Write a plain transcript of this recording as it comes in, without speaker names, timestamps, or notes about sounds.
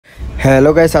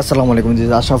Hello guys, আসসালামু আলাইকুম। This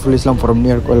is Ashraful Islam from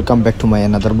near. Welcome back to my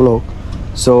another blog.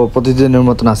 So প্রতিদিনের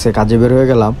মতন আজকে কাজে বের হয়ে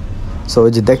গেলাম। সো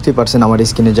ওই যে দেখতেই পারছেন আমার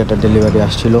স্ক্রিনে যেটা ডেলিভারি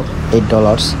আসছিল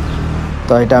 $8,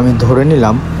 তো এটা আমি ধরে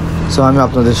নিলাম। সো আমি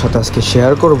আপনাদের সাথে আজকে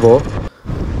শেয়ার করব,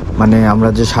 মানে আমরা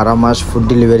যে সারা মাস ফুড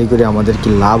ডেলিভারি করি আমাদের কি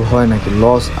লাভ হয় নাকি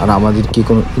লস, আর আমাদের কি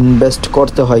কোনো ইনভেস্ট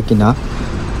করতে হয় কি না,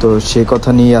 তো সেই কথা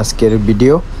নিয়ে আজকের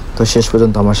ভিডিও। তো শেষ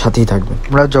পর্যন্ত আমার সাথেই থাকবে।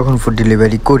 আমরা যখন ফুড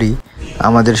ডেলিভারি করি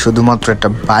আমাদের শুধুমাত্র একটা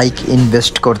বাইক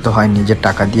ইনভেস্ট করতে হয় নিজের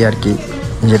টাকা দিয়ে, আর কি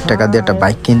নিজের টাকা দিয়ে একটা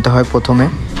বাইক কিনতে হয় প্রথমে।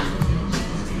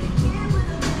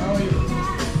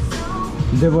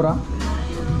 দেবরা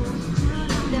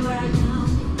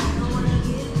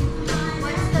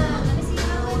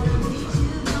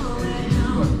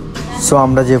সো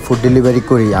আমরা যে ফুড ডেলিভারি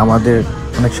করি আমাদের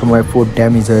অনেক সময় ফুড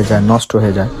ড্যামেজ হয়ে যায়, নষ্ট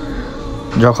হয়ে যায়।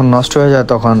 যখন নষ্ট হয়ে যায়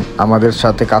তখন আমাদের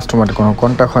সাথে কাস্টমারের কোনো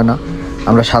কন্ট্যাক্ট হয় না।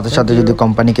 আমরা সাথে সাথে যদি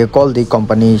কোম্পানিকে কল দিই,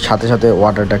 কোম্পানি সাথে সাথে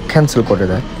অর্ডারটা ক্যান্সেল করে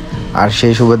দেয়, আর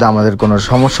সেই সুবিধা আমাদের কোনো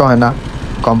সমস্যা হয় না।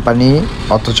 কোম্পানি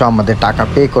অথচ আমাদের টাকা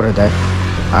পে করে দেয়,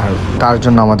 আর তার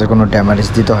জন্য আমাদের কোনো ড্যামেজ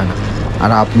দিতে হয় না।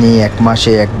 আর আপনি এক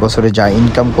মাসে এক বছরে যা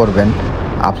ইনকাম করবেন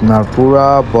আপনার পুরো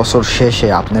বছর শেষে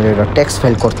আপনার এটা ট্যাক্স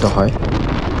ফাইল করতে হয়,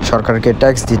 সরকারকে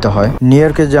ট্যাক্স দিতে হয়। নিউ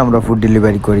ইয়র্কে যে আমরা ফুড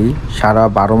ডেলিভারি করি সারা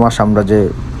 12 মাস আমরা যে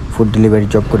ফুড ডেলিভারি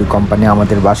জব করি, কোম্পানি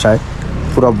আমাদের বাসায়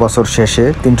পুরো বছর শেষে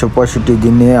 365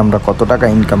 দিনে আমরা কত টাকা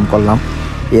ইনকাম করলাম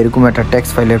এরকম একটা ট্যাক্স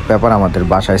ফাইলের পেপার আমাদের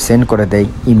বাসায় সেন্ড করে দেয়।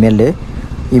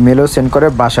 ইমেলেও সেন্ড করে,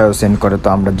 বাসায়ও সেন্ড করে। তো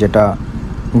আমরা যেটা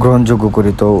গ্রহণযোগ্য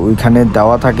করি, তো ওইখানে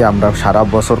দেওয়া থাকে আমরা সারা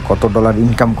বছর কত ডলার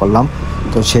ইনকাম করলাম,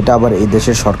 তো সেটা আবার এই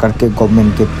দেশের সরকারকে,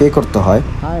 গভর্নমেন্টকে পে করতে হয়।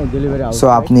 সো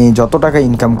আপনি যত টাকা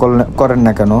ইনকাম করেন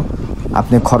না কেন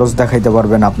আপনি খরচ দেখাইতে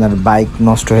পারবেন। আপনার বাইক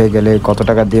নষ্ট হয়ে গেলে কত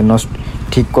টাকা দিয়ে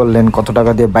ঠিক করলেন, কত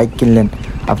টাকা দিয়ে বাইক কিনলেন,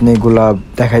 আপনি এগুলা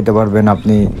দেখাইতে পারবেন।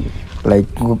 আপনি লাইক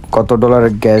কত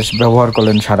ডলারের গ্যাস ব্যবহার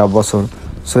করলেন সারা বছর,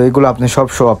 সো এগুলো আপনি সব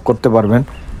শো আপ করতে পারবেন।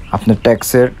 আপনার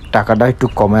ট্যাক্সের টাকাটা একটু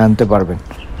কমে আনতে পারবেন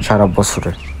সারা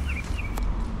বছরে।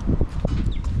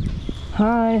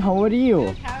 Hi, how are you?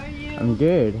 I'm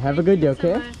good. Have a good day,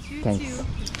 okay? Thanks.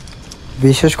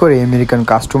 বিশেষ করে আমেরিকান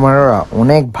কাস্টমাররা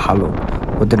অনেক ভালো,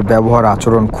 ওদের ব্যবহার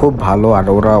আচরণ খুব ভালো, আর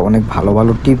ওরা অনেক ভালো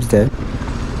ভালো টিপস দেয়,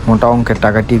 মোটা অঙ্কের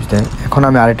টাকা টিপস দেয়। এখন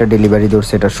আমি আরেকটা ডেলিভারি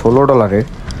ধরছি, এটা $16।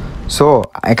 সো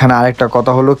এখানে আরেকটা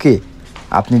কথা হলো কি,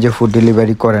 আপনি যে ফুড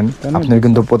ডেলিভারি করেন আপনার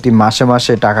কিন্তু প্রতি মাসে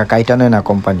মাসে টাকা কাইটা নেয় না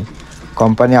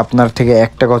কোম্পানি আপনার থেকে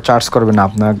 $1 চার্জ করবে না।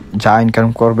 আপনার যা ইনকাম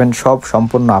করবেন সব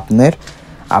সম্পূর্ণ আপনার,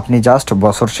 আপনি জাস্ট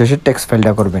বছর শেষে ট্যাক্স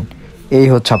ফাইলটা করবেন, এই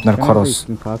হচ্ছে আপনার খরচ।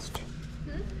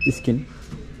 Skin.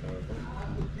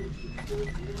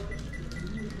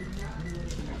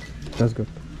 That's good.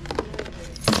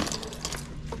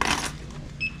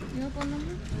 Your phone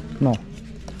number? No.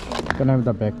 Can I have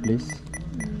the bag, please?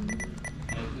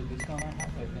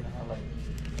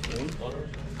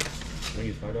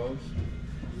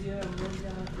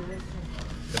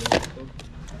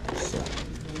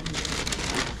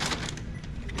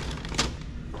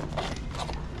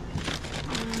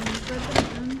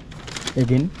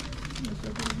 Again.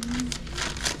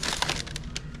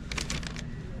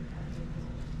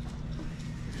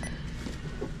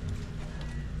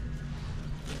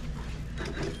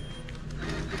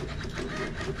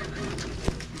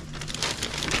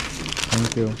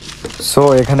 Thank you. So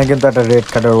এখানে কিন্তু একটা রেড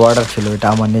কার্ডের অর্ডার ছিল, এটা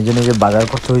আমার নিজে নিজে বাজার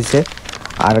করতে হয়েছে।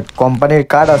 আর কোম্পানির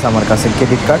কার্ড আছে আমার কাছে,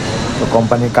 ক্রেডিট কার্ড, তো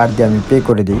কোম্পানির কার্ড দিয়ে আমি পে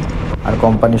করে দিই, আর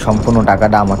কোম্পানি সম্পূর্ণ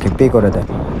টাকাটা আমাকে পে করে দেয়।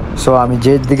 সো আমি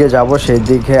যে দিকে যাব সেই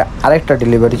দিকে আরেকটা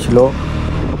ডেলিভারি ছিল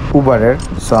উবারের,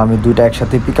 সো আমি দুইটা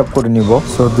একসাথে পিক আপ করে নিব।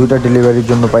 সো দুইটা ডেলিভারির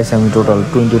জন্য পাইছি আমি টোটাল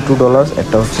 $22,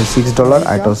 একটা হচ্ছে $6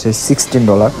 আর একটা হচ্ছে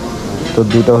 $16, তো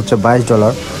দুইটা হচ্ছে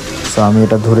 $22। সো আমি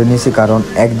এটা ধরে নিছি কারণ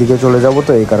একদিকে চলে যাব,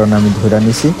 তো এই কারণে আমি ধরে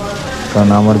নিছি, কারণ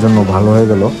আমার জন্য ভালো হয়ে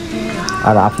গেল।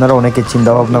 আর আপনারা অনেকে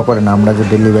চিন্তা ভাবনা করেন আমরা যে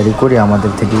ডেলিভারি করি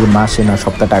আমাদের থেকে মাসে না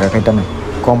সপ্তাহে টাকা কাটা নেয়।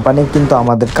 কোম্পানি কিন্তু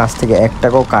আমাদের কাছ থেকে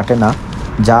 $1 কাটে না,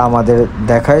 যা আমাদের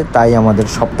দেখায় তাই আমাদের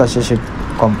সপ্তাহ শেষে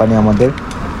কোম্পানি আমাদের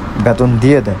বেতন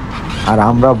দিয়ে দেয়, আর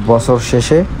আমরা বছর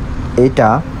শেষে এইটা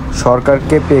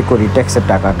সরকারকে পে করি ট্যাক্সের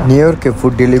টাকাটা। নিউ ইয়র্কে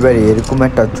ফুড ডেলিভারি এরকম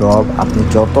একটা জব, আপনি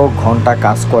যত ঘন্টা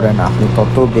কাজ করেন আপনি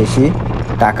তত বেশি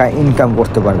টাকা ইনকাম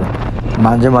করতে পারবেন।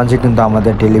 মাঝে মাঝে কিন্তু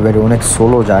আমাদের ডেলিভারি অনেক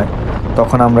স্লো যায়,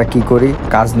 তখন আমরা কি করি,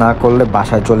 কাজ না করলে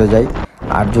বাসায় চলে যাই।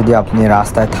 আর যদি আপনি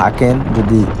রাস্তায় থাকেন,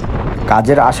 যদি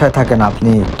কাজের আশায় থাকেন,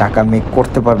 আপনি টাকা মেক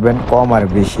করতে পারবেন কম আর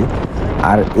বেশি।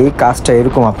 আর এই কাজটা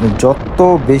এরকম, আপনি যত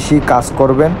বেশি কাজ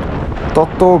করবেন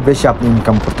তত বেশি আপনি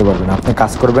ইনকাম করতে পারবেন। আপনি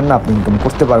কাজ করবেন না, আপনি ইনকাম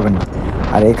করতে পারবেন না।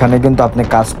 আর এখানে কিন্তু আপনি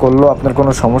কাজ করলেও আপনার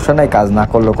কোনো সমস্যা নেই, কাজ না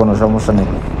করলেও কোনো সমস্যা নেই।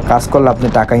 কাজ করলে আপনি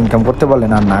টাকা ইনকাম করতে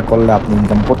পারলেন, আর না করলে আপনি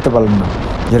ইনকাম করতে পারলেন না।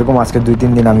 যেরকম আজকে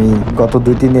গত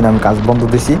 2-3 দিন আমি কাজ বন্ধ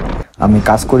দিছি, আমি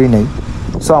কাজ করি নাই,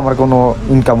 সো আমার কোনো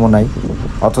ইনকামও নাই।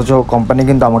 অথচ কোম্পানি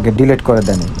কিন্তু আমাকে ডিলিট করে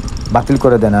দেন, বাতিল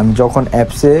করে দেন। আমি যখন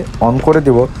অ্যাপসে অন করে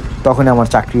দেব তখনই আমার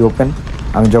চাকরি ওপেন,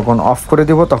 আমি যখন অফ করে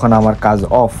দেব তখন আমার কাজ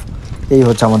অফ। এই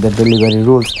হচ্ছে আমাদের ডেলিভারি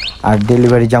রুলস। আর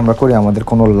ডেলিভারি যে আমরা করি আমাদের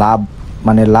কোনো লাভ,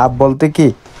 মানে লাভ বলতে কি,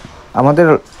 আমাদের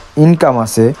ইনকাম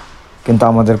আছে কিন্তু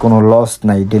আমাদের কোনো লস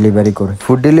নাই ডেলিভারি করে।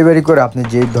 ফুড ডেলিভারি করে আপনি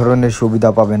যেই ধরনের সুবিধা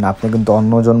পাবেন, আপনি কিন্তু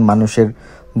অন্যজন মানুষের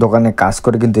দোকানে কাজ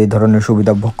করে কিন্তু এই ধরনের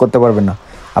সুবিধা ভোগ করতে পারবেন না।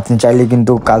 আপনি চাইলে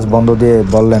কিন্তু কাজ বন্ধ দিয়ে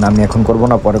বললেন আমি এখন করব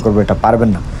না, পরে করবো, এটা পারবেন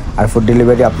না। আর ফুড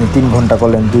ডেলিভারি আপনি 3 ঘন্টা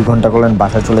করলেন, 2 ঘন্টা করলেন,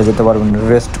 বাসায় চলে যেতে পারবেন,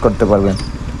 রেস্ট করতে পারবেন,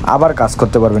 আবার কাজ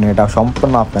করতে পারবেন। এটা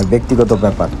সম্পূর্ণ আপনার ব্যক্তিগত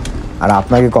ব্যাপার। আর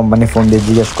আপনাকে কোম্পানি ফোন দিয়ে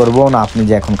জিজ্ঞেস করবো না আপনি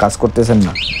যে এখন কাজ করতেছেন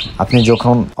না। আপনি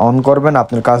যখন অন করবেন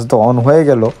আপনার কাজ তো অন হয়ে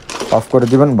গেল, অফ করে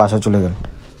দিবেন, বাসা চলে গেলেন।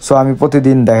 সো আমি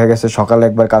প্রতিদিন দেখা গেছে সকালে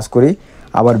একবার কাজ করি,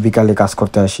 আবার বিকালে কাজ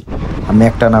করতে আসি। আমি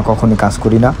একটা না কখনই কাজ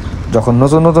করি না। যখন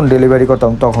নতুন নতুন ডেলিভারি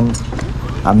করতাম তখন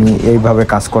আমি এইভাবে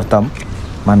কাজ করতাম,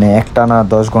 মানে একটা না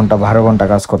 10 ঘন্টা 12 ঘন্টা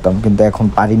কাজ করতাম, কিন্তু এখন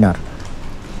পারি না।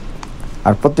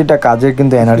 আর প্রতিটা কাজের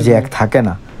কিন্তু এনার্জি এক থাকে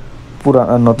না।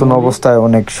 নতুন অবস্থায়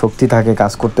অনেক শক্তি থাকে,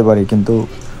 কাজ করতে পারি, কিন্তু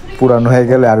পুরানো হয়ে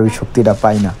গেলে আর ওই শক্তিটা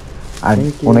পাই না। আর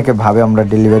অনেকে ভাবে আমরা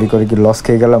ডেলিভারি করে কি লস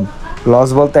খেয়ে গেলাম। লস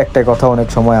বলতে একটাই কথা, অনেক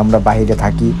সময় আমরা বাইরে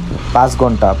থাকি 5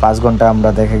 ঘন্টা আমরা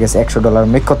দেখা গেছে $100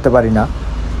 মেক করতে পারি না।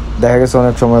 দেখা গেছে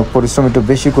অনেক সময় পরিশ্রম একটু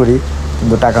বেশি করি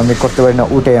কিন্তু টাকা মেক করতে পারি না,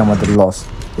 ওটাই আমাদের লস।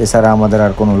 এছাড়া আমাদের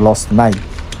আর কোনো লস নাই।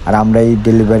 আর আমরা এই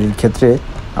ডেলিভারির ক্ষেত্রে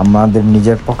আমাদের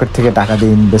নিজের পকেট থেকে টাকা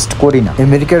দিয়ে ইনভেস্ট করি না।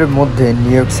 আমেরিকার মধ্যে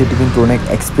নিউ ইয়র্ক সিটি কিন্তু অনেক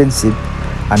এক্সপেন্সিভ,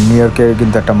 আর নিউ ইয়র্কে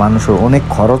কিন্তু একটা মানুষের অনেক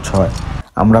খরচ হয়।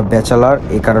 আমরা ব্যাচেলার,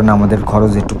 এই কারণে আমাদের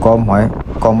খরচ একটু কম হয়।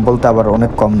 কম বলতে আবার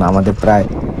অনেক কম না, আমাদের প্রায়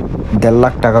 1.5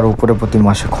 লাখ টাকার উপরে প্রতি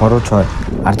মাসে খরচ হয়।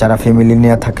 আর যারা ফ্যামিলি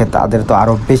নিয়ে থাকে তাদের তো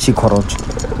আরও বেশি খরচ।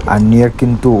 আর নিউ ইয়র্ক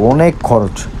কিন্তু অনেক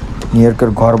খরচ, নিউ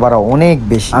ইয়র্কের ঘর ভাড়া অনেক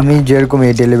বেশি। আমি যেরকম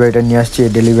এই ডেলিভারিটা নিয়ে আসছি,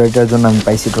 এই ডেলিভারিটার জন্য আমি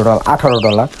পাইছি টোটাল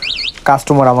 $18।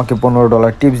 কাস্টমার আমাকে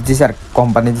 $15 টিপস দিছে, আর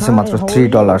কোম্পানি দিছে মাত্র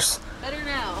 $3। Better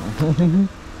now.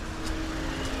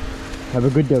 Have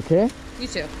a good day, okay? You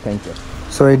too. Thank you.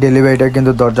 So এই ডেলিভারিটা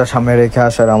কিন্তু দরজার সামনে রেখে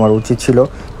আসার আমার উচিত ছিল,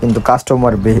 কিন্তু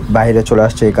কাস্টমার বাইরে চলে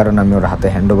আসছে, এই কারণে আমি ওর হাতে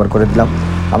হ্যান্ড ওভার করে দিলাম।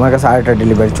 আমার কাছে আরেকটা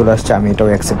ডেলিভারি চলে আসছে, আমি এটাও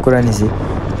অ্যাকসেপ্ট করে নিয়েছি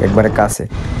একবারে কাছে।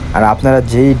 আর আপনারা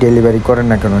যেই ডেলিভারি করেন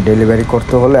না কেন, ডেলিভারি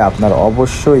করতে হলে আপনার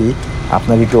অবশ্যই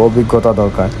আপনার একটু অভিজ্ঞতা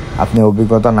দরকার। আপনি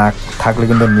অভিজ্ঞতা না থাকলে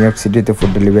কিন্তু নিউ ইয়র্ক সিটিতে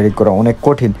ফুড ডেলিভারি করা অনেক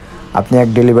কঠিন। আপনি এক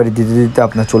ডেলিভারি দিতে দিতে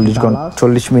আপনার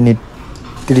 40 মিনিট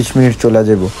 30 মিনিট চলে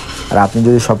যাব। আর আপনি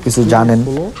যদি সব কিছু জানেন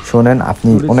শোনেন,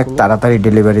 আপনি অনেক তাড়াতাড়ি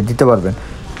ডেলিভারি দিতে পারবেন।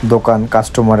 দোকান,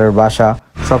 কাস্টমারের বাসা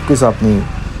সব কিছু আপনি,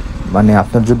 মানে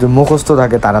আপনার যদি মুখস্থ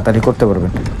থাকে তাড়াতাড়ি করতে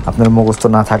পারবেন। আপনার মুখস্থ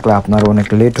না থাকলে আপনার অনেক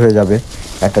লেট হয়ে যাবে।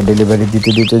 একটা ডেলিভারি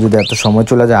দিতে দিতে যদি এত সময়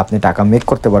চলে যায়, আপনি টাকা মেক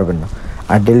করতে পারবেন না।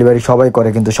 আর ডেলিভারি সবাই করে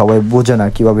কিন্তু সবাই বোঝে না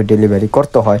কীভাবে ডেলিভারি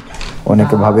করতে হয়।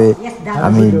 অনেকে ভাবে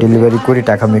আমি ডেলিভারি করি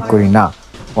টাকা মেক করি না।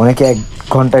 অনেকে 1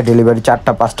 ঘন্টায় ডেলিভারি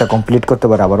 4টা 5টা কমপ্লিট করতে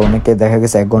পারে, আবার অনেকে দেখা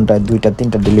গেছে 1 ঘন্টায় 2টা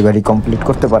 3টা ডেলিভারি কমপ্লিট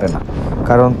করতে পারে না,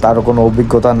 কারণ তার কোনো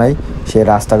অভিজ্ঞতা নাই। সে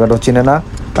রাস্তাঘাটও চিনে না,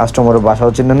 কাস্টমারের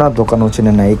বাসাও চিনে না, দোকানও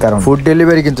চিনে না। এই কারণ ফুড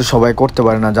ডেলিভারি কিন্তু সবাই করতে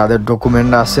পারে না। যাদের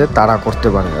ডকুমেন্ট আছে তারা করতে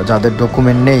পারে, যাদের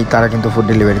ডকুমেন্ট নেই তারা কিন্তু ফুড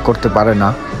ডেলিভারি করতে পারে না।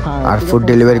 আর ফুড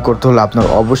ডেলিভারি করতে হলে আপনার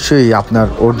অবশ্যই আপনার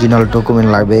অরিজিনাল ডকুমেন্ট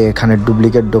লাগবে। এখানে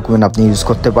ডুপ্লিকেট ডকুমেন্ট আপনি ইউজ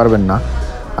করতে পারবেন না।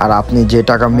 আর আপনি যে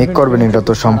টাকা মেক করবেন এটা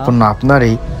তো সম্পূর্ণ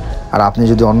আপনারই। আর আপনি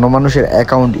যদি অন্য মানুষের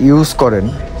অ্যাকাউন্ট ইউজ করেন,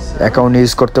 অ্যাকাউন্ট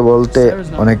ইউজ করতে বলতে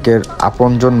অনেকের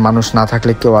আপনজন মানুষ না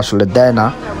থাকলে কেউ আসলে দেয় না।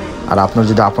 আর আপনার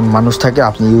যদি আপন মানুষ থাকে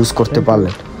আপনি ইউজ করতে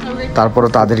পারলেন, তারপরে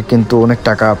তাদের কিন্তু অনেক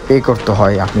টাকা পে করতে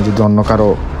হয় আপনি যদি অন্য কারো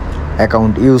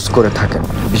অ্যাকাউন্ট ইউজ করে থাকেন।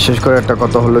 বিশেষ করে একটা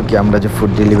কথা হলো কি, আমরা যে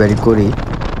ফুড ডেলিভারি করি,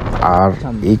 আর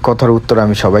এই কথার উত্তর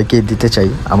আমি সবাইকেই দিতে চাই,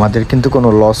 আমাদের কিন্তু কোনো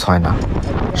লস হয় না,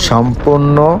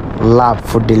 সম্পূর্ণ লাভ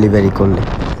ফুড ডেলিভারি করলে।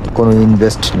 কোনো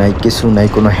ইনভেস্ট নাই, কিছু নাই,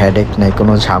 কোনো হেডেক নাই,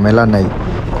 কোনো ঝামেলা নাই,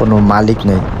 কোনো মালিক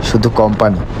নেই, শুধু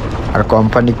কোম্পানি। আর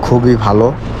কোম্পানি খুবই ভালো,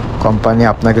 কোম্পানি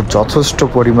আপনাকে যথেষ্ট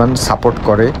পরিমাণ সাপোর্ট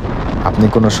করে। আপনি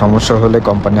কোনো সমস্যা হলে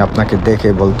কোম্পানি আপনাকে দেখে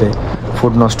বলতে,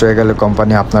 ফুড নষ্ট হয়ে গেলে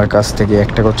কোম্পানি আপনার কাছ থেকে 1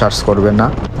 টাকাও চার্জ করবে না।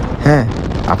 হ্যাঁ,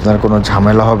 আপনার কোনো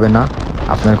ঝামেলা হবে না,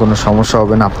 আপনার কোনো সমস্যা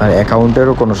হবে না, আপনার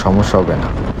অ্যাকাউন্টেরও কোনো সমস্যা হবে না।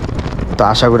 তো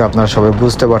আশা করি আপনারা সবাই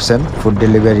বুঝতে পারছেন ফুড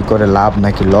ডেলিভারি করে লাভ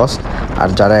নাকি লস। আর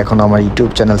যারা এখন আমার ইউটিউব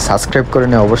চ্যানেল সাবস্ক্রাইব করে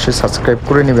নেয় অবশ্যই সাবস্ক্রাইব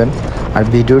করে নেবেন। আর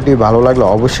ভিডিওটি ভালো লাগলে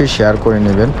অবশ্যই শেয়ার করে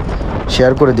নেবেন,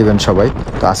 শেয়ার করে দিবেন সবাই।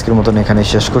 তো আজকের মতন এখানে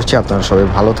শেষ করছি। আপনারা সবাই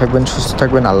ভালো থাকবেন, সুস্থ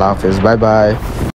থাকবেন। আল্লাহ হাফেজ, বাই বাই।